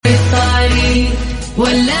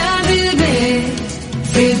ولا بالبيت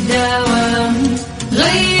في الدوام،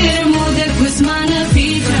 غير مودك واسمعنا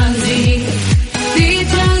في ترانزيت. في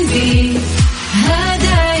ترانزيت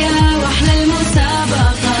هدايا واحلى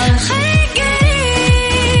المسابقة، خليك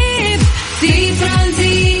قريب في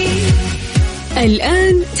ترانزيت.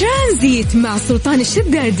 الآن ترانزيت مع سلطان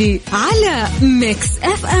الشدادي على ميكس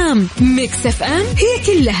اف ام. ميكس اف ام هي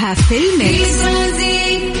كلها في الميكس.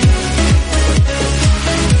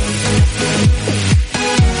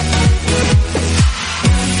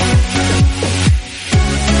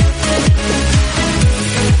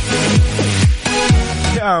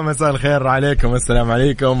 مساء الخير عليكم، السلام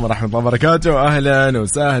عليكم ورحمة الله وبركاته. أهلا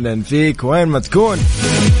وسهلا فيك وين ما تكون،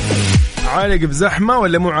 عالق بزحمة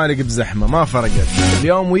ولا مو عالق بزحمة ما فرقت.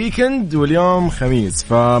 اليوم ويكند واليوم خميس،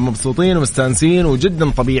 فمبسوطين ومستانسين وجدا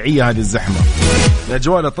طبيعية هذه الزحمة.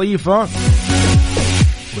 الأجواء لطيفة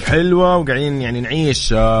وحلوة وقاعدين يعني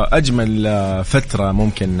نعيش أجمل فترة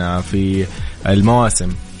ممكن في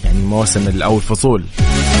المواسم، يعني مواسم أو الفصول.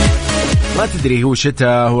 ما تدري هو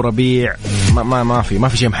شتاء هو ربيع، ما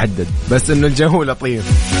في شيء محدد، بس إنه الجو لطيف.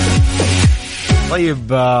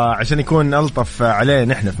 طيب عشان يكون ألطف علينا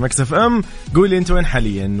نحن في مكس اف ام، قولي أنت وين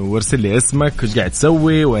حاليا وارسل لي اسمك، وش قاعد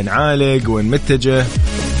تسوي، وين عالق، وين متجه،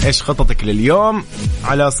 إيش خططك لليوم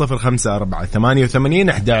على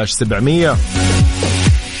 0548811700.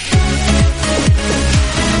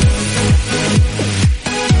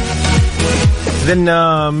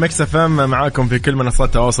 إذن ميكس اف ام معاكم في كل منصات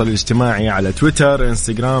التواصل الاجتماعي، على تويتر،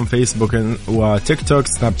 انستغرام، فيسبوك وتيك توك،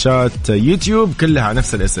 سناب شات، يوتيوب، كلها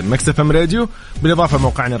نفس الاسم ميكس اف ام راديو، بالإضافة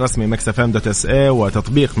موقعنا الرسمي mixfm.sa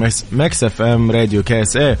وتطبيق ميكس اف ام راديو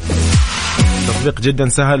KSA. تطبيق جدا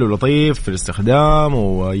سهل ولطيف في الاستخدام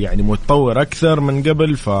ويعني متطور أكثر من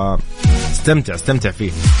قبل، فاستمتع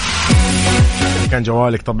فيه. كان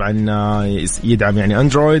جوالك طبعا يدعم يعني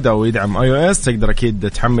اندرويد او يدعم iOS، تقدر اكيد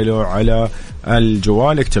تحمله على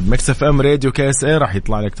الجوال، اكتب ميكس اف ام راديو KSA راح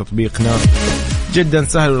يطلع لك تطبيقنا، جدا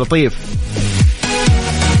سهل ولطيف.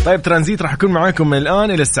 طيب ترانزيت راح يكون معاكم من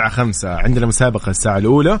الان الى الساعة 5. عندنا مسابقة الساعة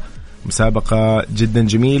الاولى، مسابقة جدا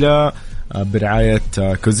جميلة برعاية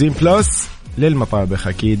كوزين بلس للمطابخ،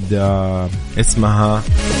 اكيد اسمها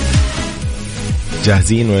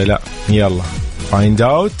جاهزين ولا لا؟ يلا فايند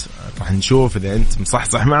اوت، راح نشوف إذا أنت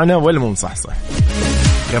مصحصح معنا ولا مو مصحصح،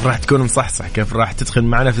 كيف راح تكون مصحصح، كيف راح تدخل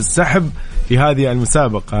معنا في السحب في هذه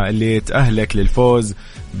المسابقة اللي تأهلك للفوز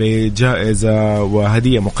بجائزة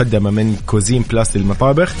وهدية مقدمة من كوزين بلاس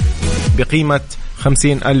للمطابخ بقيمة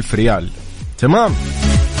 50,000 ريال. تمام؟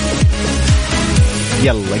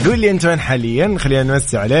 يلا قول لي أنت وين حاليا، خلينا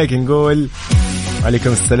نمسي عليك، نقول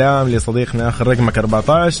عليكم السلام لصديقنا آخر رقمك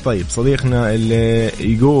 14. طيب صديقنا اللي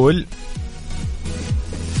يقول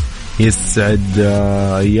يسعد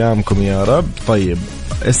أيامكم يا رب. طيب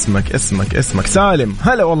اسمك سالم.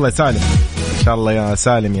 هلا والله سالم، إن شاء الله يا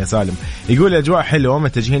سالم يا سالم. يقول أجواء حلوة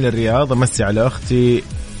متجهين للرياض، أمسي على أختي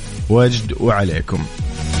وجد وعليكم.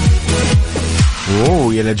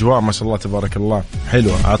 أوه يا الأجواء ما شاء الله تبارك الله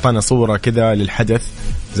حلوة. أعطانا صورة كذا للحدث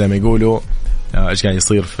زي ما يقولوا إيش قاعد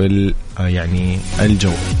يصير في يعني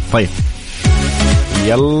الجو. طيب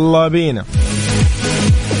يلا بينا.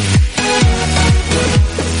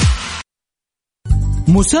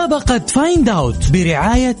 مسابقة فايند اوت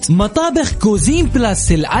برعاية مطابخ كوزين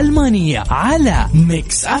بلاس الألمانية على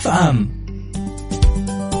ميكس اف ام.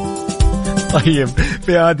 طيب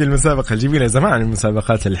في هذه المسابقة الجميلة، زمان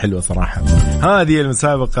المسابقات الحلوة صراحة، هذه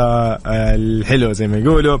المسابقة الحلوة زي ما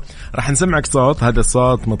يقولوا، راح نسمعك صوت. هذا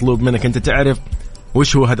الصوت مطلوب منك أنت تعرف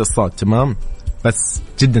وش هو هذا الصوت، تمام؟ بس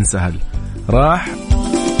جدا سهل، راح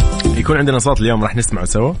يكون عندنا صوت اليوم راح نسمعه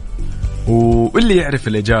سوا، واللي يعرف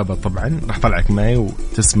الإجابة طبعا راح طلعك معي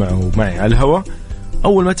وتسمعه معي على الهواء.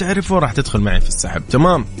 أول ما تعرفه راح تدخل معي في السحب.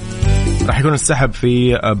 تمام؟ راح يكون السحب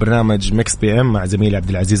في برنامج ميكس بي ام مع زميلي عبد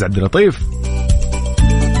العزيز عبد اللطيف.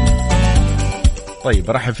 طيب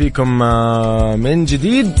أرحب فيكم من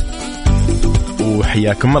جديد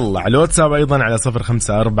وحياكم الله على الواتساب أيضا على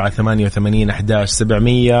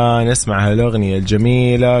 0548811700. نسمع هالأغنية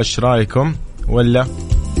الجميلة، ايش رايكم؟ ولا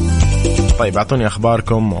طيب أعطوني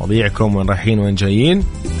أخباركم، مواضيعكم، وين رايحين وين جايين.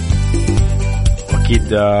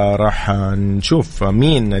 أكيد راح نشوف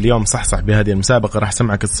مين اليوم صحصح بهذه المسابقة. راح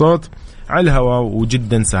سمعك الصوت على الهواء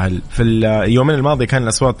وجدا سهل. في اليومين الماضي كان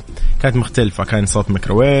الأصوات كانت مختلفة، كان صوت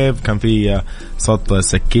ميكروويف، كان في صوت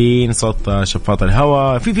سكين، صوت شفاط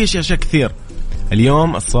الهواء، في أشياء كثير.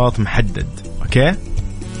 اليوم الصوت محدد. أوكي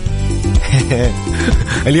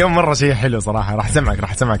اليوم مرة شيء حلو صراحة. راح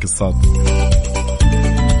سمعك الصوت.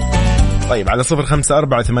 طيب على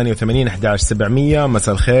 0548811700.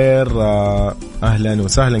 مساء الخير، أهلا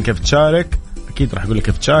وسهلا، كيف تشارك؟ أكيد راح أقول لك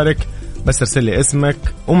كيف تشارك بس ارسل لي اسمك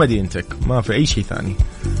ومدينتك، ما في أي شيء ثاني.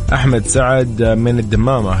 أحمد سعد من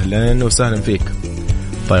الدمام، أهلا وسهلا فيك.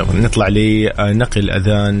 طيب نطلع لنقل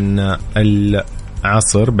أذان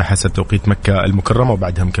العصر بحسب توقيت مكة المكرمة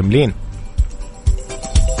وبعدها مكملين.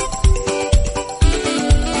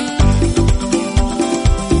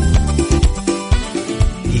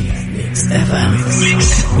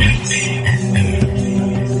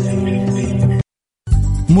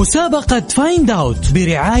 مسابقة فايند اوت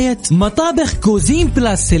برعاية مطابخ كوزين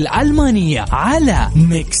بلاس الألمانية على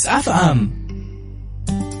ميكس اف ام.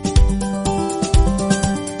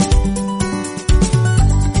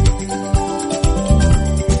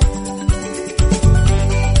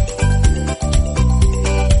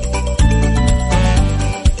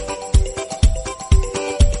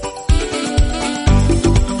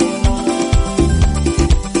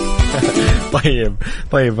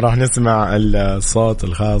 طيب راح نسمع الصوت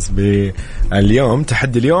الخاص باليوم.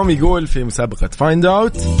 تحدي اليوم يقول في مسابقة فايند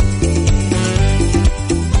اوت.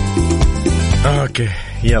 اوكي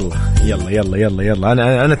يلا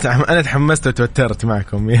انا تحمست وتوترت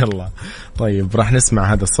معكم. يلا طيب راح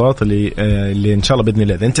نسمع هذا الصوت اللي ان شاء الله باذن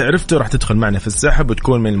الله اذا انت عرفته راح تدخل معنا في السحب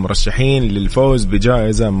وتكون من المرشحين للفوز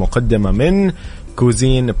بجائزة مقدمة من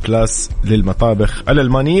كوزين بلاس للمطابخ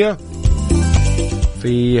الألمانية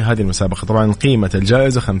في هذه المسابقة. طبعا قيمة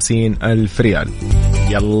الجائزة 50,000 ريال.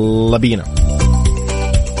 يلا بينا.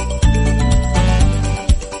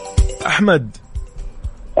 أحمد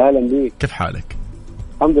أهلا بيك، كيف حالك؟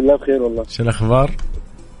 الحمد لله بخير والله. شو الأخبار؟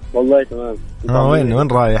 والله تمام. وين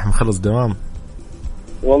رايح؟ مخلص دوام؟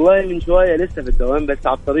 والله من شوية لسه في الدوام بس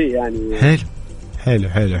على الطريق يعني. حلو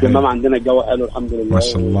الدمام عندنا الجو حلو الحمد لله ما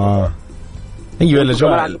شاء الله. ايوه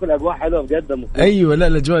الاجواء عندكم الاجواء حلوه بجد مختلف. ايوه لا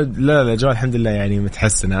الاجواء الحمد لله يعني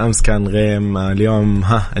متحسنه. امس كان غيم، اليوم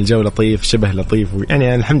الجو لطيف شبه لطيف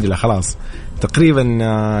يعني الحمد لله خلاص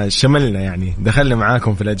تقريبا شملنا يعني دخلنا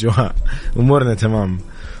معاكم في الاجواء امورنا تمام.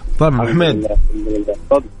 طيب محمد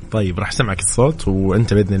طيب راح سمعك الصوت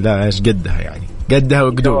وانت باذن الله ايش قدها يعني قدها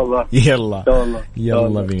وقدوه.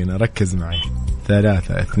 يلا بينا ركز معي.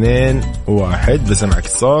 3 2 1 بسمعك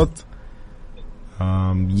الصوت.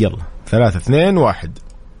 يلا 3 2 1.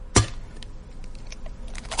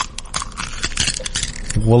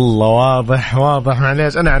 والله واضح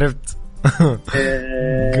معليش أنا عرفت.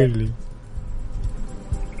 قل لي.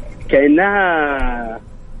 كأنها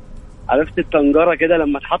عرفت الطنجرة كده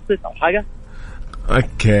لما اتحطت أو حاجة.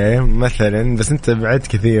 أوكي مثلا بس أنت بعد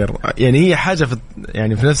كثير يعني هي حاجة في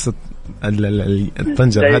نفس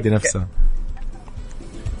الطنجرة هذه نفسها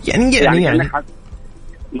يعني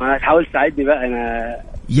ما تحاول تساعدني بقى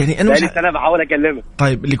يعني أنا أنا بحاول أكلمك.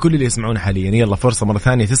 طيب لكل اللي يسمعون حاليا يلا فرصة مرة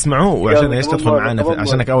ثانية تسمعوا وعشان إيش تدخل معنا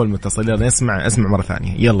عشانك أول متصل. يلا اسمع مرة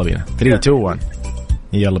ثانية. يلا بينا 3 2 1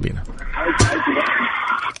 يلا بينا.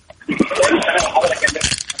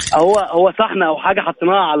 هو صحنة أو حاجة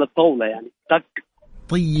حطيناها على الطاولة يعني تك.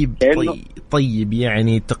 طيب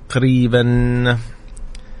يعني تقريبا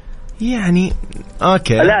يعني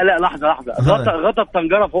أوكي. لا لحظة غطى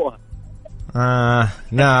الطنجرة فوقها.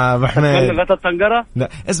 لا محمد غطى الطنجرة. لا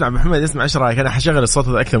اسمع محمد اسمع ايش رايك؟ انا حشغل الصوت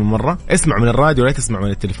هذا اكثر من مرة. اسمع من الراديو ولا تسمع من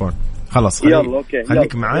التليفون. خلاص يلا اوكي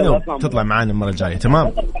خليك معانا وتطلع معانا المرة الجاية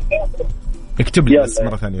تمام. اكتب لي بس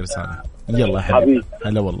مرة ثانية رسالة. يلا يا حبيبي.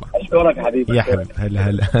 هلا والله اشكرك حبيبي يا حبيبي.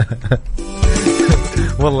 هلا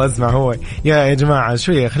والله اسمع هو يا جماعة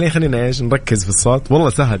شوية خلينا ايش نركز في الصوت. والله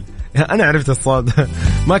سهل انا عرفت الصوت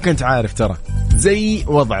ما كنت عارف ترى زي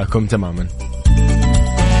وضعكم تماما.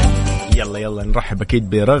 يلا نرحب أكيد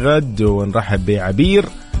برغد ونرحب بعبير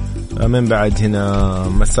من بعد هنا.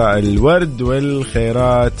 مساء الورد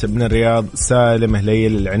والخيرات ابن الرياض سالم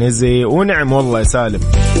هليل العنزي. ونعم والله يا سالم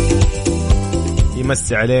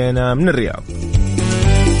يمسي علينا من الرياض.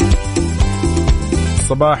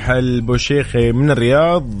 صباح البوشيخي من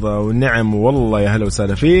الرياض. ونعم والله يا هلا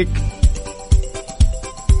وسهلا فيك.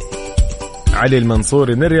 علي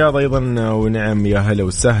المنصوري من الرياض أيضا. ونعم يا هلا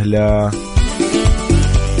وسهلا.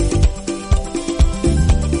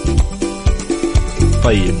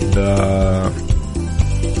 طيب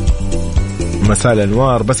مساء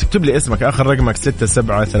الأنوار بس اكتب لي اسمك آخر رقمك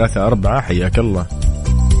 6734. حياك الله.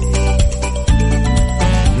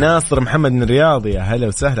 ناصر محمد من الرياض يا هلا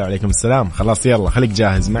وسهلا. عليكم السلام. خلاص يلا خليك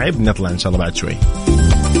جاهز معي بنطلع إن شاء الله بعد شوي.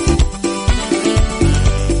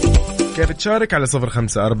 كيف تشارك على 0548811700.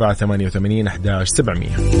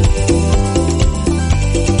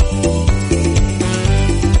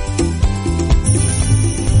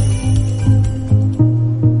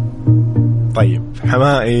 طيب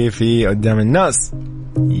حمائي في قدام الناس.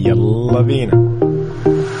 يلا بينا.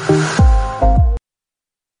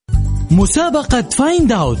 مسابقة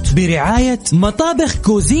فايند اوت برعاية مطابخ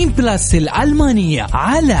كوزين بلاس الألمانية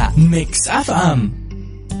على ميكس اف ام.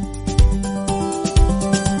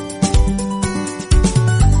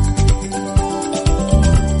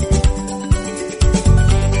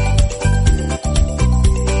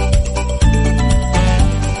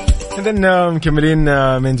 إذن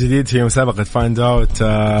مكملين من جديد في مسابقة فايند اوت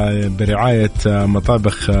برعاية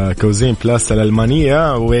مطابخ كوزين بلاس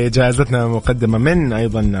الألمانية، وجائزتنا مقدمة من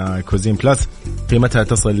أيضا كوزين بلاس قيمتها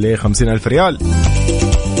تصل ل50,000 ريال.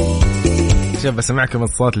 شوف بسمعكم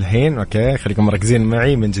الصوت الحين، أوكي خليكم مركزين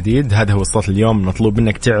معي من جديد. هذا هو الصوت اليوم، مطلوب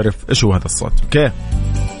منك تعرف إيش هو هذا الصوت. أوكي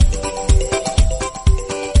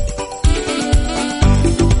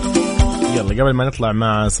يلا قبل ما نطلع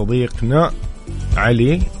مع صديقنا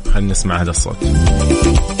علي خلينا نسمع هذا الصوت.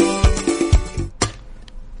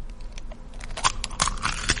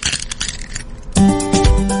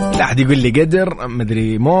 لا أحد يقول لي قدر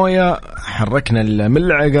مدري موية، حركنا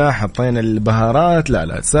الملعقة، حطينا البهارات.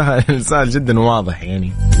 لا سهل سهل جدا وواضح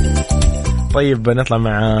يعني. طيب نطلع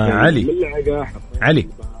مع علي.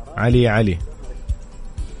 علي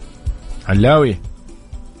علاوي.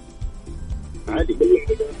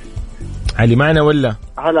 علي معنا ولا؟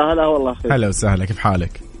 هلا والله خير. هلا وسهلا، كيف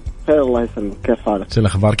حالك؟ خير الله يسلمك، كيف حالك؟ شو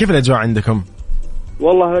الأخبار؟ كيف الأجواء عندكم؟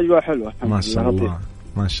 والله الأجواء حلوة ما شاء الله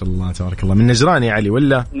ما شاء الله تبارك الله. من نجران يا علي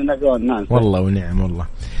ولا؟ من نجران نعم. والله ونعم والله.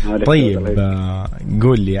 طيب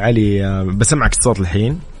قول لي علي، بسمعك الصوت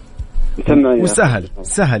الحين وسهل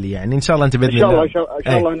سهل يعني إن شاء الله أنت بإذن الله. إن شاء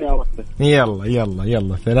الله إني عرفته.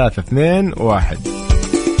 يلا 3 2 1.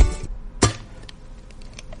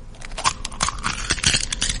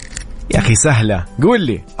 يا أخي سهلة، قول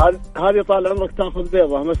لي. هذه طال عمرك تأخذ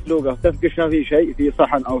بيضة مسلوقة تفقشها في شيء في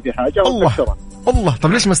صحن أو في حاجة الله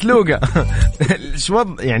طب ليش مسلوقة؟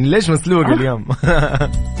 يعني ليش مسلوقة اليوم؟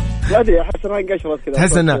 لا أدري أحس إنها انقشرت كذا.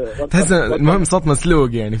 تحس المهم صوت مسلوق،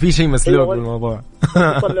 يعني في شيء مسلوق بالموضوع.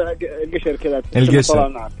 طلع القشر كذا.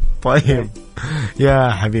 القشر. طيب يا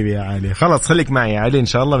حبيبي يا علي، خلاص خليك معي يا علي إن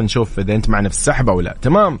شاء الله بنشوف إذا أنت معنا في السحب أو لا.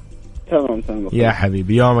 تمام يا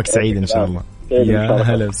حبيبي، يومك سعيد إن شاء الله. يا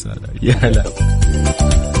هلا وسهلا. يا هلا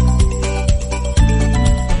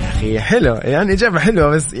يا أخي، حلو يعني إجابة حلوة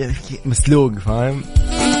بس يعني مسلوق، فاهم؟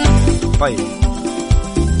 طيب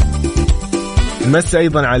نمسي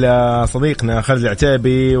أيضا على صديقنا خالد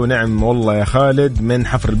العتيبي. ونعم والله يا خالد من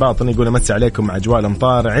حفر الباطن، يقول أمسي عليكم مع أجواء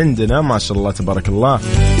الأمطار عندنا ما شاء الله تبارك الله.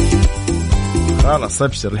 خلاص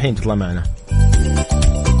أبشر الحين تطلع معنا.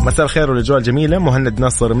 مساء الخير والأجواء الجميلة. مهند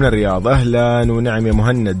نصر من الرياض، أهلا ونعم يا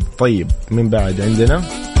مهند. طيب من بعد عندنا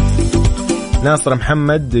ناصر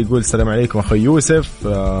محمد يقول السلام عليكم أخي يوسف،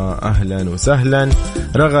 أهلا وسهلا.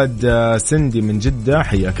 رغد سندي من جدة،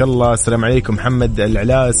 حياك الله. السلام عليكم محمد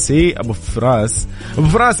العلاسي. أبو فراس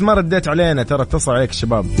ما رديت علينا، ترى اتصل عليك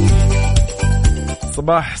الشباب.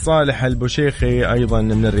 صباح صالح البوشيخي أيضا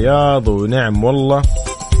من الرياض، ونعم والله.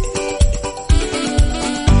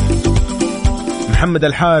 محمد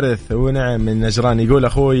الحارث ونعم من نجران، يقول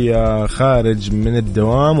أخوي خارج من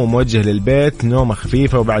الدوام وموجه للبيت، نومة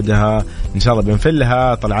خفيفة وبعدها إن شاء الله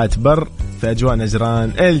بنفلها طلعات بر في أجواء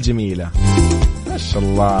نجران الجميلة. ما شاء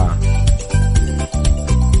الله.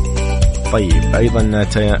 طيب أيضا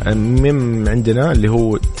تيمم عندنا اللي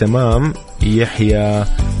هو تمام يحيى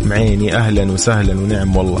معيني، أهلا وسهلا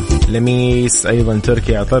ونعم والله. لميس أيضا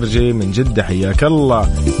تركي عطرجي من جدة، حياك الله.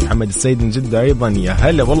 محمد السيد من جدة أيضا، يا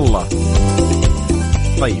هلا والله.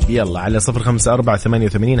 طيب يلا على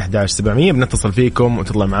 0548811700 بنتصل فيكم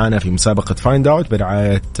وتطلع معانا في مسابقة فايند اوت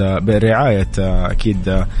برعاية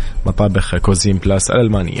أكيد مطابخ كوزين بلاس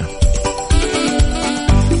الألمانية.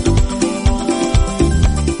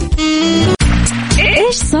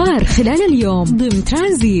 إيش صار خلال اليوم ضمن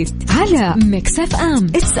ترانزيت على ميكس اف ام.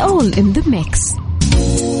 It's all in the mix.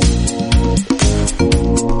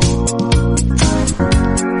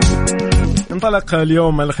 انطلق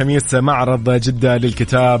اليوم الخميس معرض جدة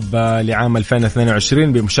للكتاب لعام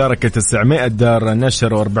 2022 بمشاركة 900 دار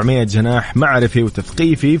نشر و400 جناح معرفي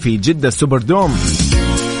وتثقيفي في جدة سوبر دوم.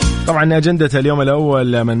 طبعا أجندة اليوم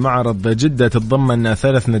الأول من معرض جدة تتضمن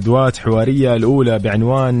 3 ندوات حوارية، الأولى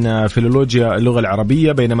بعنوان فيلولوجيا اللغة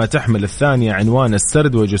العربية، بينما تحمل الثانية عنوان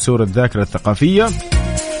السرد وجسور الذاكرة الثقافية،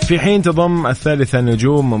 في حين تضم الثالثة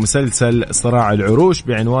نجوم مسلسل صراع العروش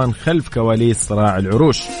بعنوان خلف كواليس صراع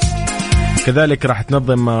العروش. كذلك راح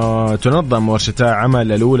تنظم ورشتا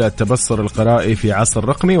عمل، الأولى التبصر القرائي في عصر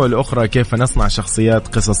رقمي، والأخرى كيف نصنع شخصيات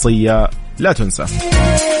قصصية لا تنسى.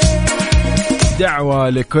 دعوة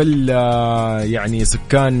لكل يعني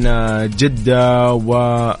سكان جدة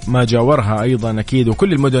وما جاورها أيضا أكيد،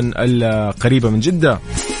 وكل المدن القريبة من جدة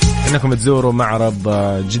أنكم تزوروا معرض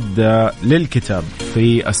جدة للكتاب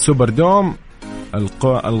في السوبر دوم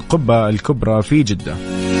القبة الكبرى في جدة.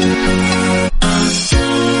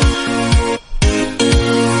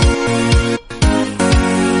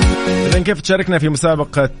 كيف تشاركنا في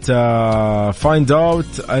مسابقة فايند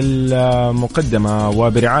اوت المقدمة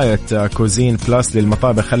وبرعاية كوزين بلاس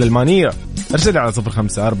للمطابخ الألمانية؟ ارسل على 0548811700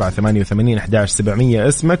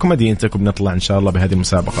 اسمك ومدينتك وبنطلع إن شاء الله بهذه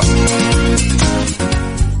المسابقة.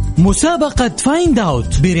 مسابقة فايند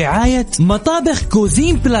اوت برعاية مطابخ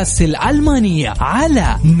كوزين بلاس الألمانية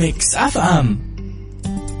على ميكس اف ام.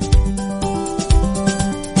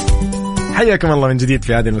 حياكم الله من جديد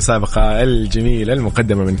في هذه المسابقة الجميلة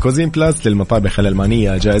المقدمة من كوزين بلاس للمطابخ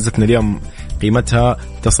الألمانية. جائزتنا اليوم قيمتها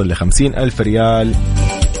تصل ل50,000 ريال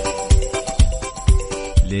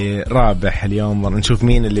لرابح. اليوم نشوف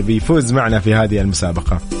مين اللي بيفوز معنا في هذه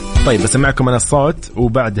المسابقة. طيب بسمعكم أنا الصوت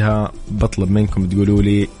وبعدها بطلب منكم تقولوا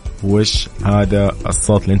لي وش هذا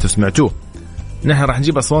الصوت اللي انتم سمعتوه. نحن راح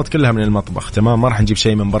نجيب أصوات كلها من المطبخ، تمام؟ ما راح نجيب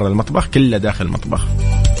شيء من برا المطبخ، كله داخل المطبخ.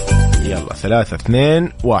 يلا 3 2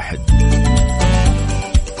 1.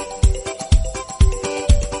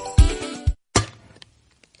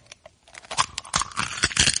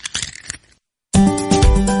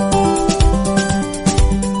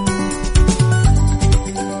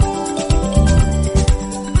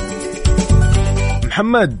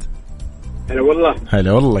 محمد. هلا والله.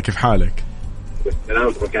 هلا والله، كيف حالك؟ السلام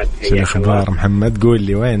عليكم. شو الأخبار محمد؟ قول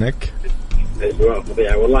لي وينك؟ الأجواء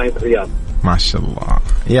فظيعة والله في الرياض. ما شاء الله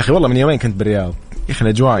يا أخي، والله من يومين كنت بالرياض يا أخي،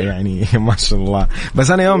 الأجواء يعني ما شاء الله.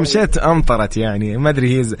 بس أنا يوم مشيت أمطرت، يعني ما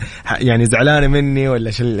أدري هي يعني زعلانة مني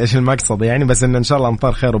ولا إيش المقصد يعني، بس إن شاء الله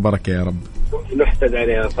أمطار خير وبركة يا رب. نحتد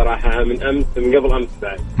عليها صراحة من أمس، من قبل أمس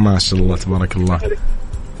بعد. ما شاء الله تبارك الله.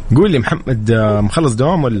 قول لي محمد، مخلص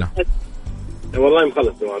دوام ولا؟ والله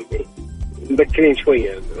مخلص دوام، مبكرين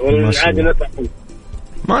شوية والعادة نطلع.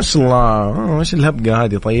 ما شاء الله. ايش الهبقة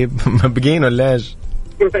هذه؟ طيب مبقين ولا ايش؟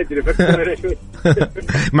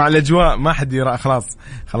 مع الأجواء ما حد يرى، خلاص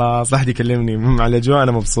لا حد يكلمني، مع الأجواء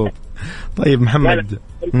أنا مبسوط. طيب محمد،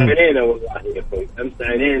 أمس علينا والله يا أخوي، أمس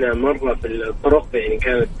علينا مرة في الطرق، يعني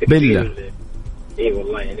كانت بالله. إيه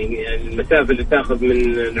والله، يعني المسافة اللي تأخذ من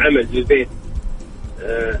العمل للبيت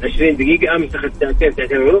 20 دقيقة، أمس أخذ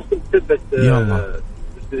ساعتين ونص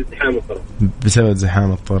بسبب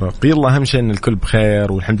زحام الطرق. يلا أهم شيء إن الكل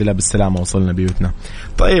بخير والحمد لله بالسلامة وصلنا بيوتنا.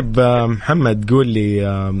 طيب محمد، قول لي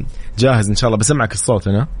جاهز إن شاء الله؟ بسمعك الصوت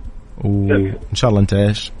أنا وإن شاء الله أنت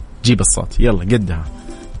إيش جيب الصوت. يلا قدها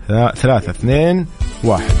 3 2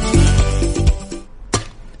 1.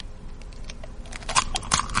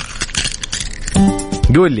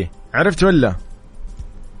 قول لي عرفت ولا؟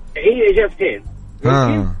 هي إجابتين.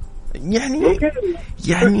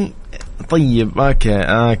 يعني طيب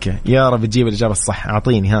اوكي يا رب تجيب الإجابة الصح.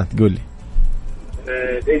 أعطيني، ها تقول لي.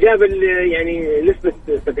 الإجابة اللي يعني نسبة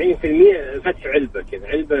 70% فتح علبة كذا،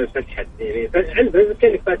 علبة فتحت، يعني علبة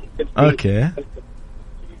كأنك فاتح. اوكي.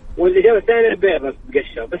 والإجابة الثانية بيضة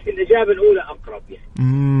تقشر، بس الإجابة الأولى أقرب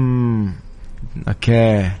يعني.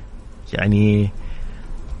 اوكي يعني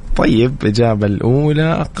طيب الإجابة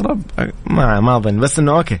الأولى أقرب، ما أظن، بس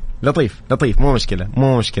إنه أوكي لطيف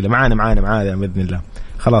مو مشكلة معانا بإذن الله.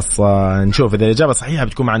 خلاص نشوف إذا الإجابة صحيحة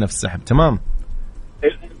بتكون معنا في السحب. تمام.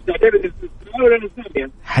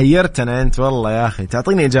 حيرتنا أنت والله يا أخي،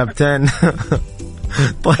 تعطيني إجابتين.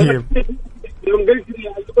 طيب يوم قلت لي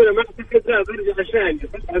الأولى ما أعتقدها برجع عشان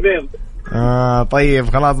بيض. طيب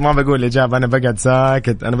خلاص ما بقول الإجابة، أنا بقعد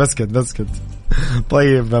ساكت، أنا بسكت.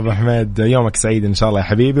 طيب أبو حميد، يومك سعيد إن شاء الله يا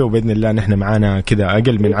حبيبي، وبإذن الله نحن معانا كذا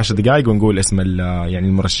أقل من 10 دقائق ونقول اسم يعني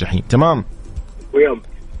المرشحين. تمام. ويوم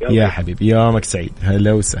يا حبيبي يومك سعيد.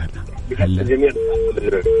 هلا وسهلا. هلا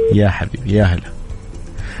يا حبيبي يا هلا.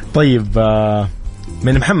 طيب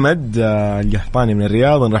من محمد القحطاني من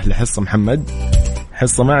الرياض نروح لحصة. محمد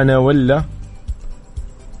حصة معنا ولا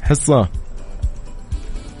حصة؟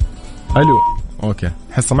 ألو أوكي،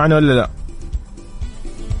 حصة معنا ولا لا؟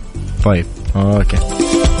 طيب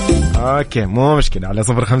أوكي مو مشكلة. على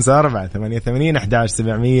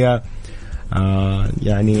 0548811700.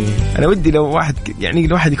 يعني أنا ودي لو واحد، يعني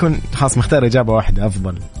الواحد يكون خاص مختار إجابة واحدة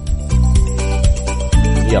أفضل.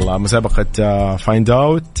 يلا مسابقة فايند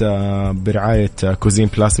اوت برعاية كوزين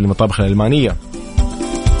بلاس للمطابخ الألمانية.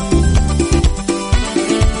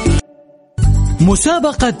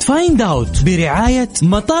 مسابقة فايند اوت برعاية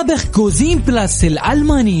مطابخ كوزين بلاس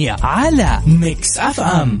الألمانية على ميكس اف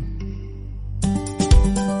ام.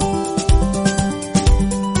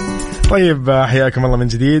 طيب حياكم الله من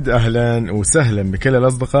جديد، أهلا وسهلا بكل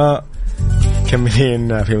الأصدقاء.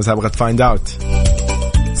 كملين في مسابقة فايند اوت.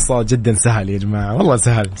 الصوت جدا سهل يا جماعة، والله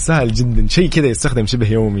سهل جدا، شيء كذا يستخدم شبه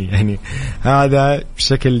يومي يعني، هذا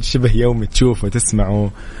بشكل شبه يومي تشوفه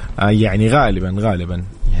تسمعه يعني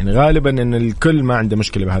غالبا ان الكل ما عنده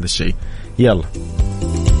مشكلة بهذا الشيء. يلا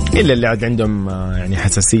إلا اللي عندهم يعني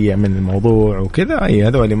حساسية من الموضوع وكذا، أي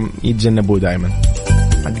هذول يتجنبوه دائما،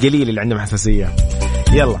 قليل اللي عندهم حساسية.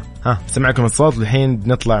 يلا سمعكم الصوت. الحين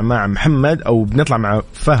بنطلع مع محمد أو بنطلع مع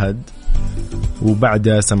فهد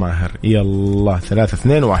وبعد سماهر. يلا 3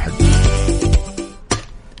 2 1.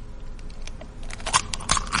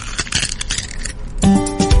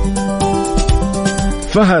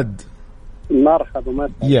 فهد مرحبا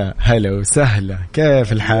مساء. يا هلا وسهلا،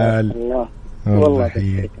 كيف الحال؟ والله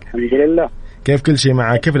الحمد لله. كيف كل شيء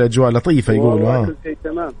معك؟ كيف الأجواء؟ لطيفة يقولوا. كل شيء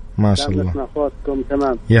تمام ما شاء الله. نسمع صوتكم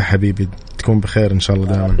تمام يا حبيبي، تكون بخير إن شاء الله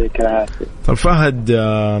دائما. طيب فهد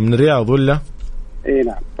من الرياض ولا؟ إيه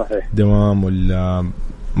نعم صحيح. دوام ولا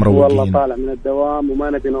مروقين؟ والله طالع من الدوام وما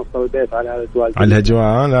نبي نوصل البيت على الأجواء. على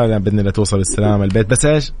الأجواء لا بإذن الله توصل السلام البيت، بس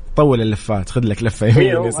إيش طول اللفات، خذ لك لفة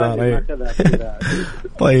يمين ويسار.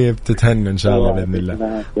 طيب تتهنى إن شاء الله بإذن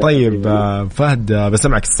الله. طيب فهد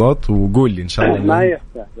بسمعك الصوت وقول لي إن شاء الله. ما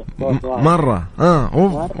يحتاج مرة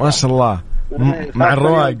ما شاء الله مع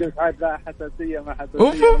الرواق.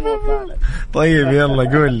 طيب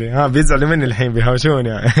يلا قول لي. بيزعلوا مني الحين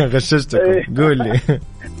بيهاوشوني غششتكم. قول لي.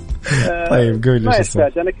 طيب قول لي ما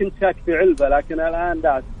يحتاج. أنا كنت شاك في علبة لكن الآن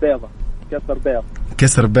دعت بيضة،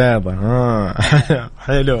 كسر بيضة.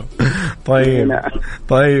 حلو.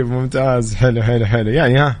 طيب ممتاز، حلو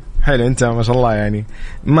يعني حلو. انت ما شاء الله يعني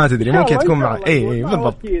ما تدري ممكن تكون مع اي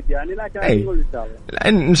بالضبط يعني، لكن نقول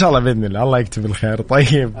ان شاء الله باذن الله يكتب الخير.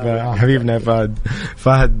 طيب حبيبنا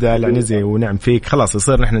فهد العنزي ونعم فيك. خلاص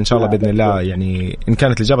يصير نحن ان شاء الله باذن الله يعني ان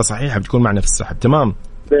كانت الاجابه صحيحه بتكون معنا في السحب. تمام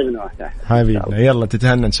حبيبنا، يلا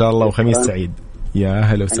تتهنى ان شاء الله وخميس سعيد. يا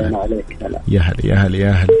هلا وسهلا. يا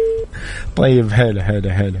هلا. طيب حلو.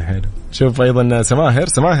 شوف ايضا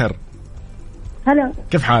سماهر هلا،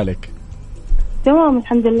 كيف حالك؟ تمام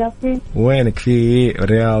الحمد لله. وينك؟ في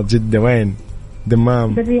الرياض؟ جدة؟ وين؟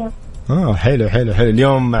 دمام؟ بالرياض. حلو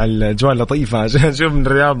اليوم مع الأجواء اللطيفة. شوف من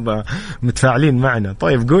الرياض متفاعلين معنا.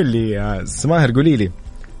 طيب قول لي سماهر، قولي لي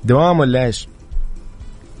دوام ولا ايش؟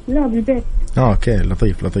 لا بالبيت. اوكي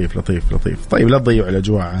لطيف. طيب لا تضيعوا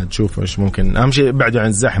الأجواء، تشوفوا ايش ممكن. اهم شيء بعدوا عن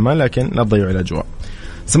الزحمة لكن لا تضيعوا الأجواء.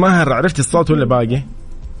 سماهر عرفتي الصوت ولا باقي؟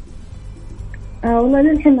 والله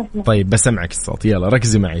للحين ما سمعت. طيب بسمعك الصوت، يلا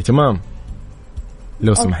ركزي معي تمام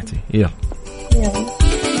لو سمحتي. يلا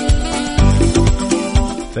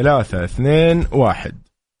 3 2 1.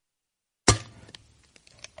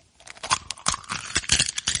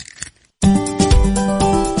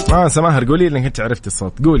 سماهر قولي لي انك انت عرفتي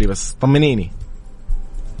الصوت، قولي بس طمنيني.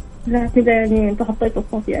 لا كذا يعني انت حطيت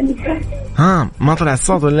الصوت يعني. ما طلع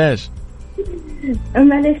الصوت ولا ايش؟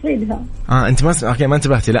 معليش عيدها. انت اوكي ما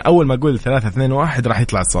انتبهتي. لا اول ما اقول 3 2 1 راح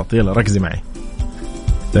يطلع الصوت. يلا ركزي معي.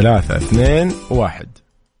 3 2 1.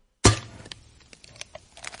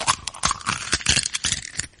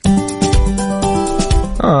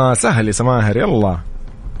 سهل يا سماهر، يلا.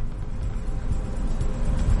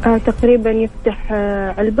 تقريبا يفتح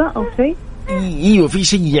علبة أو شيء. ايوه في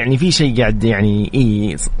شيء يعني، في شيء قاعد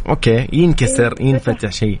يعني اوكي ينكسر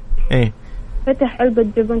ينفتح شيء. فتح علبة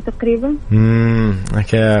جبن تقريبا.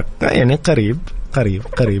 اوكي يعني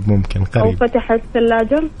قريب ممكن قريب. أو فتح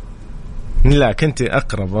الثلاجة. لا كنت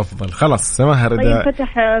أقرب أفضل. خلاص سماهر. طيب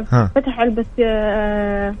فتح علبة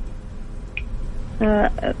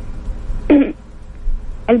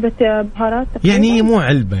علبة بهارات يعني مو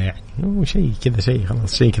علبة يعني، هو شيء كذا، شيء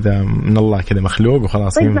خلاص، شيء كذا من الله كذا مخلوق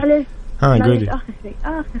وخلاص. طيب معليش قولي.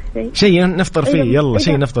 آخر شيء نفطر فيه. يلا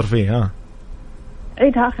شيء نفطر فيه.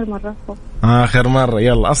 عيدها آخر مرة.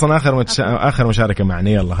 يلا أصلا آخر مشاركة معنا.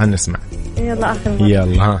 يلا هنسمع. يلا آخر مرة.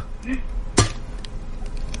 يلا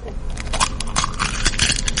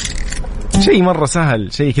شيء مرة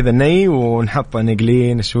سهل، شيء كذا ني ونحطه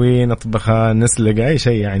نقليه نشويه نطبخه نسلقه أي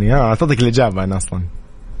شيء يعني. أعطيتك الإجابة أنا أصلا.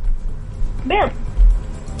 بيض.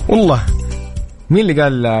 والله مين اللي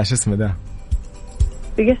قال شو اسمه ده؟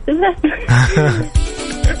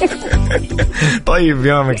 طيب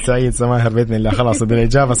يومك سعيد سماهر بإذن الله. خلاص إذا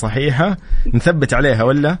الإجابة صحيحة نثبت عليها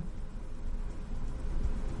ولا؟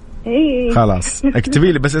 خلاص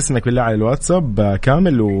اكتبي لي بس اسمك بالله على الواتساب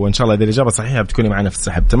كامل، وإن شاء الله إذا الإجابة صحيحة بتكوني معنا في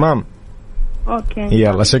السحب. تمام. أوكي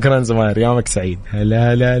يلا شكرا سماهر، يومك سعيد.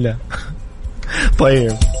 لا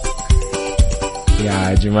طيب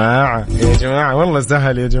يا جماعة والله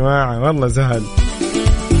سهل يا جماعة، والله سهل.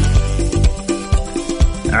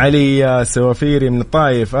 علي سوافيري من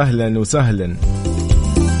الطايف، أهلا وسهلا.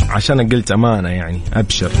 عشان قلت أمانة يعني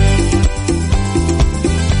أبشر.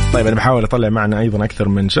 طيب أنا بحاول أطلع معنا أيضا أكثر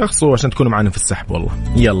من شخص وعشان تكونوا معنا في السحب والله.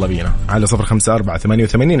 يلا بينا على 0548811700.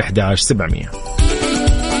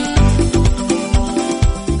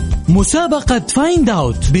 مسابقة فايند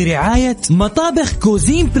اوت برعاية مطابخ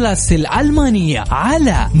كوزين بلاس الألمانية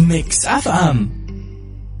على ميكس اف ام.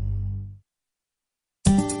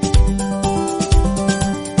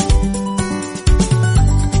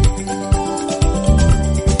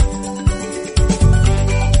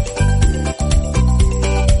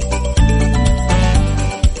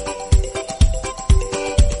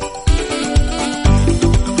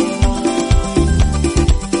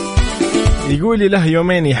 يقولي له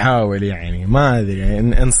يومين يحاول، يعني ما أدري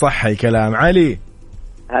إن صح الكلام. علي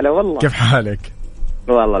هلا والله، كيف حالك؟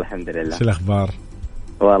 والله الحمد لله. شو الأخبار؟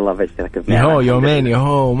 والله بشرك يهو يومين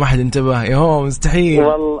يهو ما حد انتبه يهو مستحيل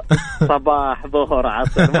والله. صباح ظهر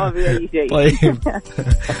عصر ما في أي شيء. طيب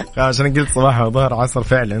عشان قلت صباح وظهر عصر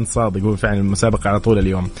فعلا انت صادق، هو فعلا المسابقة على طول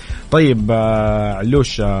اليوم. طيب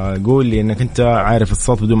علوش قول لي انك انت عارف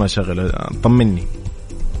الصوت بدون ما اشغله، طمني.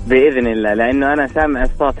 بإذن الله، لأنه أنا سامع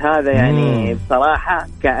الصوت هذا يعني بصراحة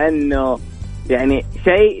كأنه يعني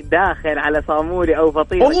شيء داخل على صامولي أو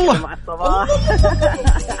فطيرة مع الصباح.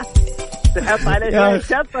 تحط عليه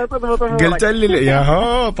شطة وتضبط أمورك. قلت لي يا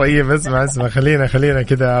هو. طيب اسمع خلينا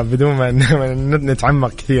كذا بدون ما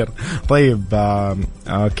نتعمق كثير. طيب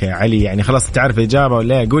أوكي علي، يعني خلاص تعرف الإجابة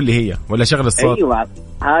ولا قول لي هي ولا شغل الصوت؟ أيوة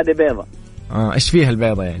هذه بيضة. إيش فيها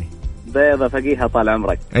البيضة يعني؟ بيضة فقيها طال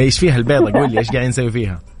عمرك. إيش فيها البيضة؟ قول لي إيش قاعدين نسوي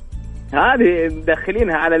فيها؟ هذه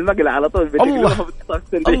مدخلينها على المقلة على طول. الله.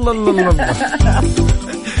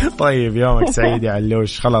 طيب يومك سعيد يا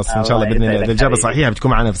علوش. خلاص إن شاء الله بإذن الله الإجابة صحيحة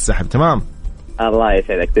بتكون معنا في السحب. تمام. الله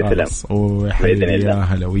يسعدك، تسلم. وحبيبي يا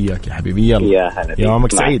هلا وياك يا حبيبي. يلا يا هلا،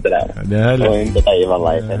 يومك سعيد. هلا وانت طيب.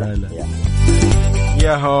 الله يسعدك.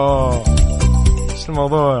 يا هو ايش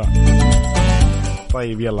الموضوع؟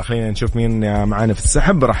 طيب يلا خلينا نشوف مين معانا في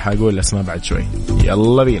السحب، راح أقول الأسماء بعد شوي.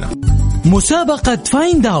 يلا بينا. مسابقة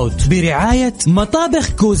فايند اوت برعاية مطابخ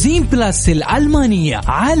كوزين بلاس الألمانية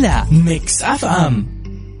على ميكس اف ام.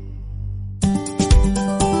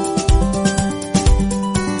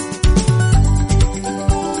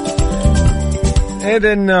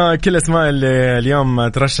 إذن كل أسماء اللي اليوم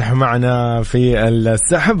ترشحوا معنا في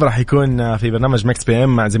السحب راح يكون في برنامج مكس بي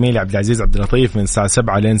ام مع زميلي عبد العزيز عبد اللطيف من الساعة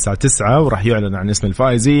 7 لين الساعة 9، وراح يعلن عن اسم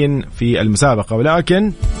الفائزين في المسابقة.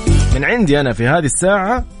 ولكن من عندي أنا في هذه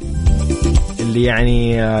الساعة اللي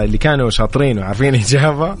يعني اللي كانوا شاطرين وعارفين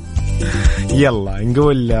إجابة، يلا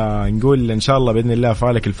نقول إن شاء الله بإذن الله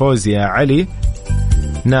فالك الفوز يا علي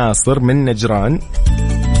ناصر من نجران،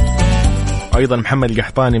 أيضا محمد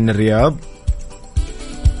القحطاني من الرياض،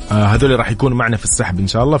 هذول راح يكونوا معنا في السحب إن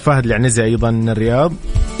شاء الله. فهد العنزي أيضا من الرياض،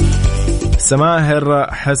 سماهر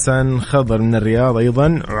حسن خضر من الرياض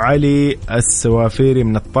أيضا، وعلي السوافيري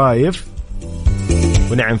من الطائف.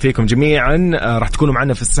 ونعم فيكم جميعا، راح تكونوا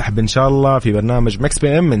معنا في السحب إن شاء الله في برنامج مكس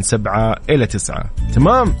بي ام من 7 إلى 9.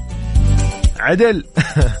 تمام عدل.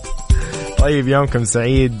 طيب يومكم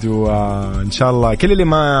سعيد، وإن شاء الله كل اللي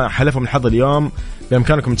ما حلفوا من حظ اليوم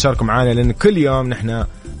بإمكانكم تشاركوا معنا، لأن كل يوم نحن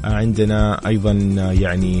عندنا أيضا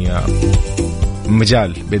يعني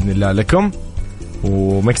مجال بإذن الله لكم،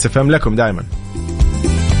 ومكس اف ام لكم دائما.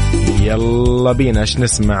 يلا بينا، ايش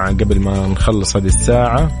نسمع قبل ما نخلص هذه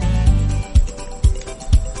الساعة؟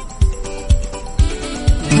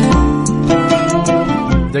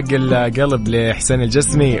 دق القلب لحسين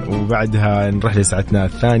الجسمي، وبعدها نروح لساعتنا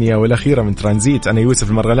الثانية والأخيرة من ترانزيت. أنا يوسف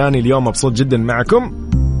المرغلاني، اليوم مبسوط جدا معكم،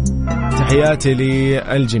 تحياتي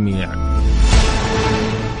للجميع.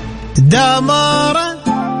 دمارة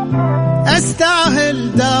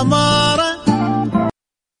أستاهل دمارة.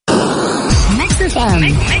 ميكس اف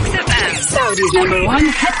ام سعوديز نمبر 1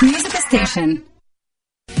 هات ميوزك ستيشن.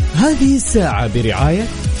 هذه الساعة برعاية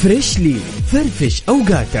فريشلي، فرفش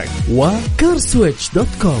أوقاتك،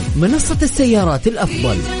 وكارسويتش.com منصة السيارات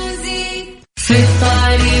الأفضل. في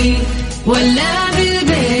الطريق ولا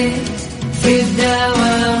بالبيت، في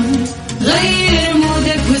الدوام غير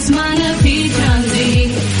مودك واسمعنا في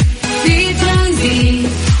ترانزيت. في ترانزيت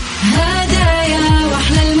هدايا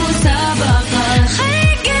واحلى المسابقة،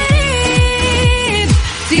 خليك قريب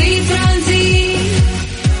في ترانزيت.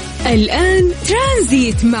 الآن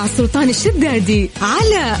ترانزيت مع سلطان الشدادي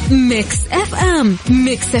على ميكس اف ام.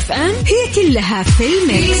 ميكس اف ام هي كلها في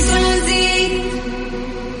الميكس.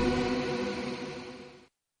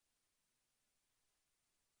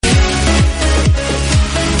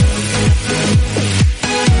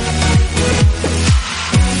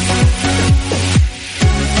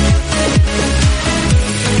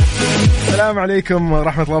 السلام عليكم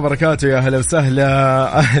ورحمة الله وبركاته. يا هلا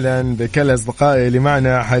وسهلا، أهلا بكل أصدقائي اللي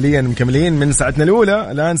معنا حاليا مكملين من ساعتنا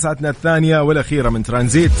الأولى الآن ساعتنا الثانية والأخيرة من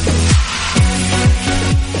ترانزيت.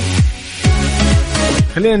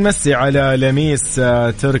 خلينا نمسي على لميس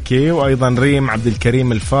تركي وأيضا ريم عبد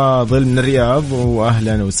الكريم الفاضل من الرياض،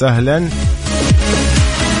 وأهلا وسهلا.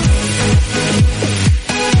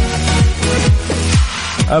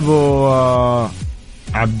 أبو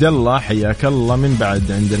عبد الله حياك الله من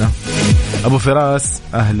بعد عندنا. أبو فراس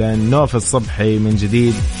أهلا. نوف الصبحي من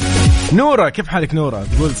جديد. نورة كيف حالك نورة؟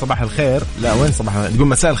 تقول صباح الخير. لا وين صباح الخير؟ تقول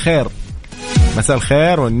مساء الخير. مساء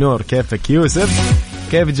الخير والنور. كيفك يوسف؟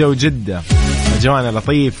 كيف جو جدة؟ أجوانا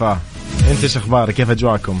لطيفة. أنت شو أخبارك؟ كيف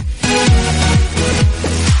أجواكم؟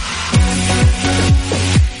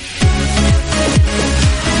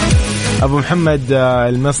 أبو محمد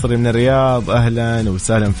المصري من الرياض أهلا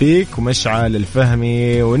وسهلا فيك. ومشعل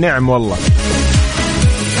الفهمي ونعم والله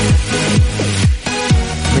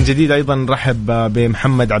من جديد. أيضا نرحب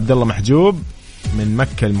بمحمد عبد الله محجوب من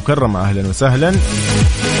مكة المكرمة أهلا وسهلا.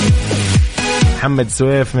 محمد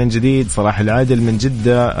سويف من جديد. صلاح العادل من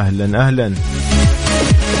جدة أهلا أهلا.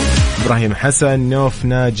 إبراهيم حسن. نوف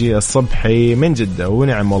ناجي الصبحي من جدة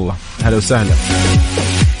ونعم والله هلا وسهلا.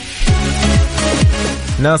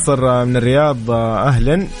 ناصر من الرياض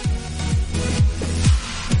أهلا.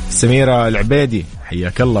 سميرة العبيدي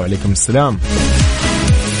حياك الله وعليكم السلام.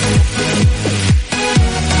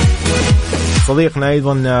 صديقنا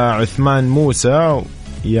أيضا عثمان موسى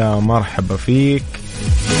يا مرحبا فيك.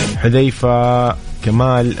 حذيفة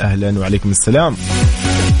كمال أهلا وعليكم السلام.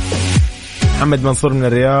 محمد منصور من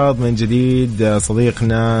الرياض من جديد.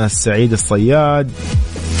 صديقنا سعيد الصياد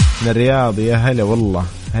من الرياض يا هلا والله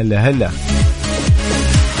هلا هلا.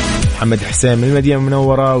 محمد حسين من المدينة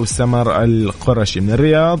المنورة. وسمر القرشي من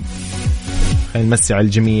الرياض. خلينا نمسي على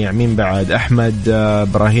الجميع. مين بعد؟ أحمد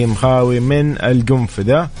إبراهيم خاوي من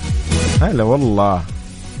القنفذة هلا والله.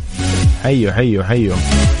 حيو حيو حيو.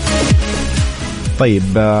 طيب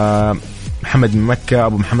محمد من مكة.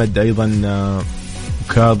 أبو محمد أيضا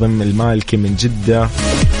كاظم المالكي من جدة.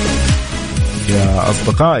 يا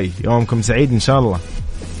أصدقائي يومكم سعيد إن شاء الله.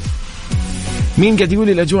 مين قاعد يقول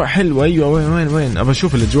لي الأجواء حلوة؟ أيوة وين أبى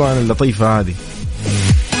أشوف الأجواء اللطيفة هذه.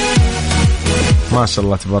 ما شاء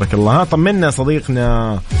الله تبارك الله. ها طمنا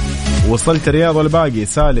صديقنا وصلت الرياض ولا باقي؟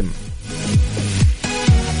 سالم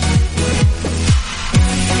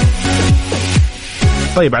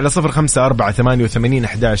طيب على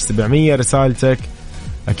 0548811700 رسالتك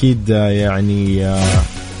أكيد يعني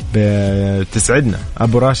بتسعدنا.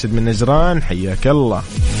 أبو راشد من نجران حياك الله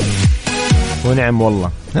ونعم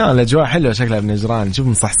والله. الأجواء حلوة شكلها بنجران. نشوف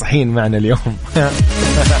مصحصحين معنا اليوم ما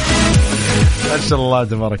شاء الله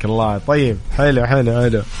تبارك الله. طيب حلو حلو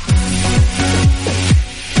حلو.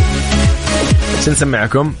 شو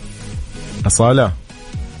نسمعكم؟ أصالة.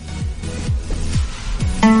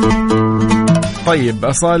 طيب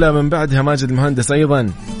أصالة من بعدها ماجد المهندس أيضا.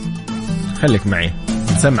 خليك معي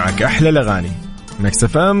نسمعك أحلى الأغاني. ميكس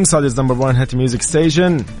اف ام سعوديز نمبر 1 هيت ميوزك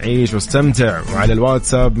ستيشن. عيش واستمتع. وعلى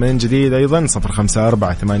الواتساب من جديد أيضا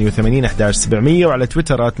 0548811700 وعلى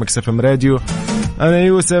تويتر @ميكس اف ام راديو. أنا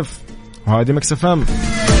يوسف وهذه ميكس اف ام.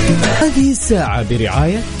 هذه الساعة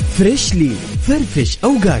برعاية فريشلي فرفش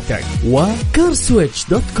أوقاتك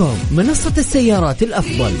وكارسويتش.com منصة السيارات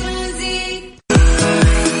الأفضل.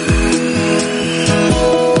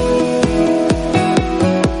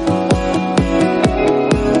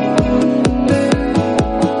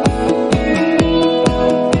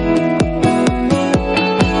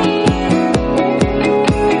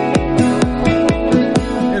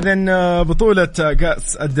 بطولة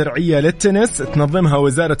كأس الدرعية للتنس تنظمها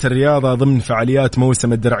وزارة الرياضة ضمن فعاليات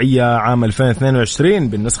موسم الدرعية عام 2022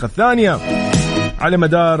 بالنسخة الثانية على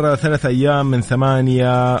مدار 3 أيام من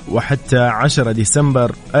 8 وحتى 10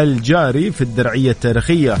 ديسمبر الجاري في الدرعية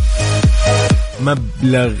التاريخية.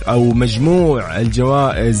 مبلغ أو مجموع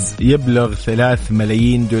الجوائز يبلغ 3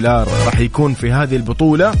 ملايين دولار. راح يكون في هذه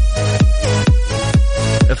البطولة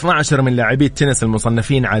 12 من لاعبي التنس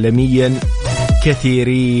المصنفين عالميا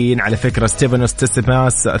كثيرين على فكرة. ستيفانوس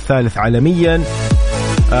تيسيباس الثالث عالميا.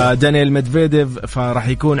 دانيال ميدفيديف. فراح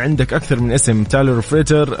يكون عندك أكثر من اسم. تايلر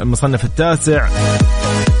فريتر المصنف التاسع.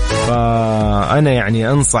 فأنا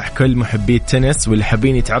يعني أنصح كل محبي التنس واللي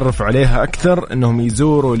حابين يتعرفوا عليها أكثر أنهم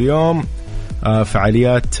يزوروا اليوم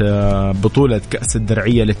فعاليات بطولة كأس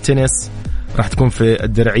الدرعية للتنس. راح تكون في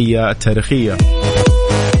الدرعية التاريخية.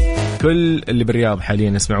 كل اللي بالرياض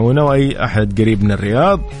حاليا يسمعونا وأي أحد قريب من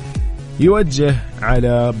الرياض يوجه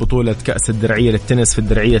على بطولة كأس الدرعية للتنس في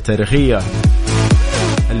الدرعية التاريخية.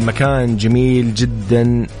 المكان جميل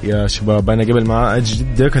جدا يا شباب. أنا قبل ما أجي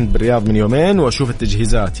جدة كنت بالرياض من يومين وأشوف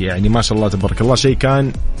التجهيزات، يعني ما شاء الله تبارك الله، شيء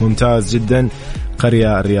كان ممتاز جدا.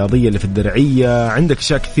 القرية الرياضية اللي في الدرعية عندك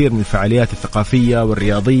أشياء كثير من الفعاليات الثقافية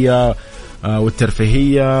والرياضية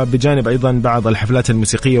والترفيهية، بجانب أيضا بعض الحفلات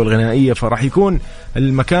الموسيقية والغنائية، فراح يكون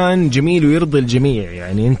المكان جميل ويرضي الجميع.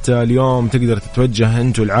 يعني أنت اليوم تقدر تتوجه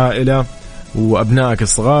أنت والعائلة وأبنائك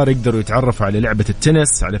الصغار يقدروا يتعرفوا على لعبة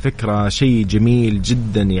التنس. على فكرة شيء جميل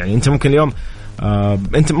جدا، يعني أنت ممكن اليوم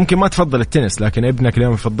أنت ممكن ما تفضل التنس لكن ابنك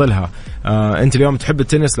اليوم يفضلها. أنت اليوم تحب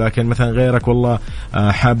التنس لكن مثلا غيرك والله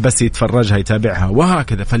حاب بس يتفرجها يتابعها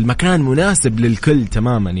وهكذا، فالمكان مناسب للكل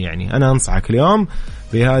تماما. يعني أنا أنصحك اليوم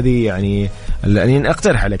بهذه، يعني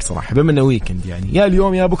أقترح عليك صراحة بما أنه ويكند، يعني يا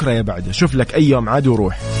اليوم يا بكرة يا بعده، شوف لك أي يوم عاد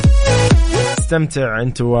وروح استمتع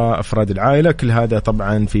أنت وأفراد العائلة. كل هذا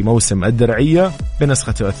طبعا في موسم الدرعية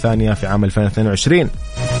بنسخته الثانية في عام 2022.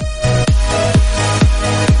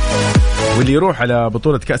 واللي يروح على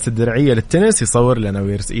بطولة كأس الدرعية للتنس يصور لنا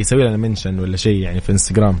ويسوي لنا منشن ولا شيء يعني في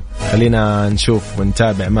انستغرام، خلينا نشوف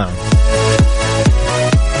ونتابع معه.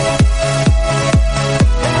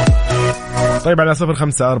 طيب على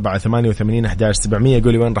 0548811700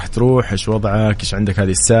 قولي وين راح تروح، ايش وضعك، ايش عندك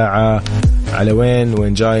هذه الساعة، على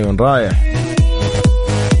وين جاي وين رايح.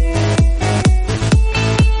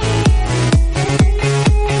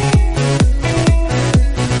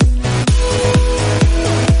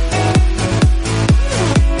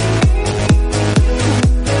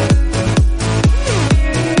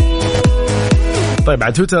 طيب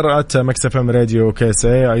على تويتر @مكسفم راديو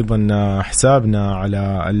أيضا حسابنا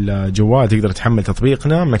على الجوال تقدر تحمل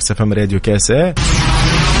تطبيقنا مكسفم راديو كاسة.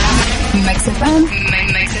 مكسفم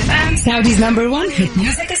Saudi's number one hit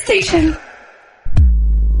music station.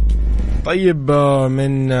 طيب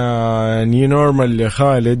من نيو نورمال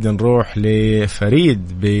خالد نروح لفريد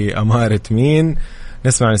بأمارة مين،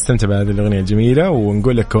 نسمع نستمتع بهذه الأغنية الجميلة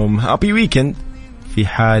ونقول لكم هابي ويكند، في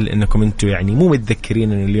حال انكم انتم يعني مو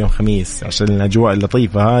متذكرين ان اليوم خميس عشان الاجواء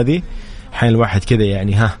اللطيفه هذه. حين الواحد كذا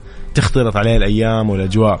يعني تختلط عليه الايام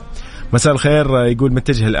والاجواء. مساء الخير، يقول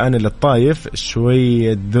متجه الان للطايف،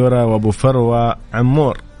 شويه ذره وابو فروه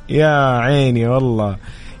عمور. يا عيني والله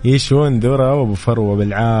يشون ذره وابو فروه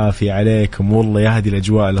بالعافيه عليكم، والله يا هذه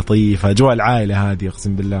الاجواء اللطيفه، اجواء العائله هذه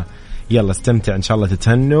اقسم بالله. يلا استمتع ان شاء الله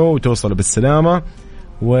تتهنوا وتوصلوا بالسلامه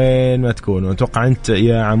وين ما تكونوا. اتوقع انت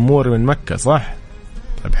يا عمور من مكه صح؟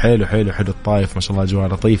 طيب حلو الطايف ما شاء الله أجواء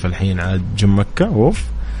لطيفة الحين عاد جم مكة. أوف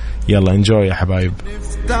يلا انجوي يا حبايب.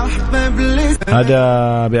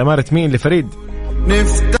 هذا بأمارة مين لفريد.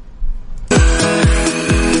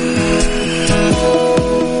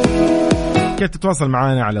 كيف تتواصل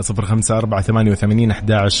معنا على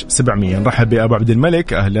 0548811700. نرحب بأبو عبد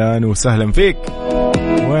الملك، أهلا وسهلا فيك.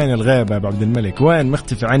 وين الغيبة أبو عبد الملك، وين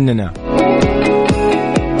مختفي عننا؟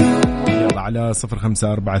 على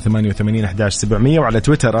 0548811700 وعلى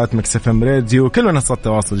تويتر @مكسفم راديو، كل منصات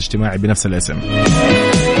التواصل الاجتماعي بنفس الاسم.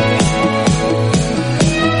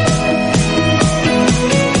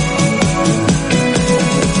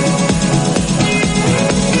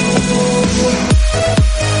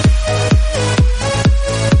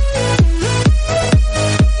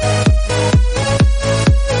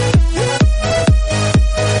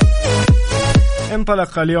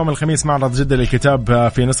 انطلق اليوم الخميس معرض جدة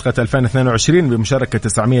للكتاب في نسخة 2022 بمشاركة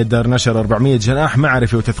 900 دار نشر 400 جناح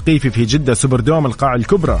معرفي وتثقيفي في جدة سوبر دوم القاعة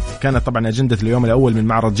الكبرى. كانت طبعا أجندة اليوم الأول من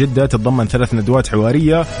معرض جدة تتضمن 3 ندوات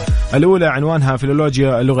حوارية، الأولى عنوانها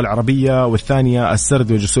فيلولوجيا اللغة العربية، والثانية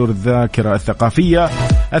السرد وجسور الذاكرة الثقافية،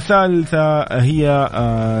 الثالثة هي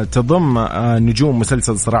تضم نجوم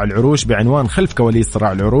مسلسل صراع العروش بعنوان خلف كواليس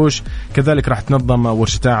صراع العروش. كذلك راح تنظم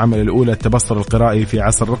ورشتا عمل الأولى التبصر القرائي في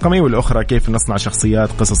عصر الرقمي، والأخرى كيف نصنع شخصيات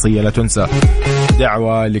قصصية لا تنسى.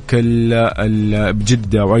 دعوة لكل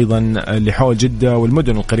بجدة وأيضا لحول جدة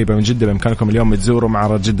والمدن القريبة من جدة بإمكانكم اليوم تزوروا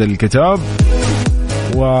معرض جدة للكتاب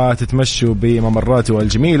وتتمشوا بممراته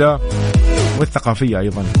الجميلة والثقافية.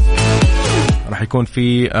 أيضا راح يكون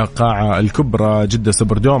في قاعة الكبرى جدة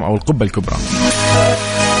سوبر دوم أو القبة الكبرى.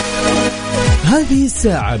 هذه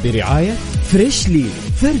الساعة برعاية فريشلي،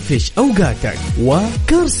 فرفش أوقاتك،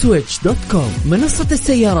 وكارسويتش.com منصة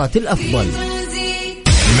السيارات الأفضل.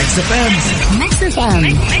 Mix FM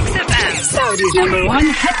Saudi's number one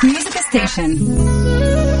hit music station.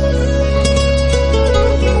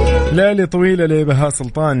 ليلة طويلة لبهاء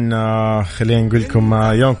سلطان. خلينا نقول لكم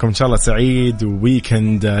يومكم إن شاء الله سعيد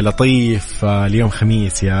وويكند لطيف. اليوم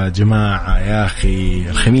خميس يا جماعة، يا أخي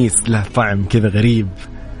الخميس له طعم كذا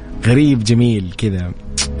غريب جميل كذا.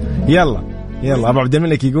 يلا أبو عبد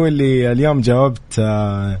الملك يقول لي اليوم جاوبت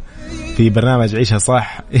في برنامج عيشها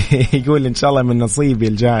صح يقول إن شاء الله من نصيبي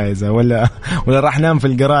الجائزة ولا راح نام في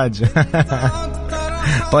الجراج.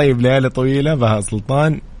 طيب ليالي طويلة بها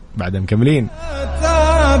سلطان بعد مكملين.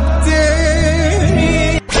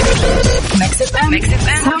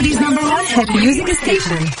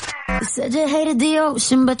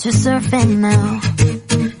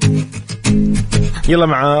 يلا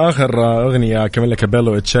مع آخر أغنية كمل لك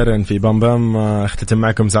بيلو وتشيرن في بام بام. اختتم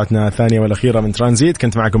معكم ساعتنا الثانية والأخيرة من ترانزيت.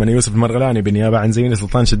 كنت معكم أنا يوسف المرغلاني بالنيابة عن زميلي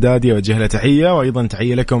سلطان شدادي. وجه له تحية وأيضا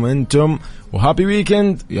تحية لكم أنتم وهابي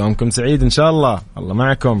ويكند. يومكم سعيد إن شاء الله. الله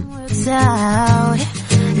معكم.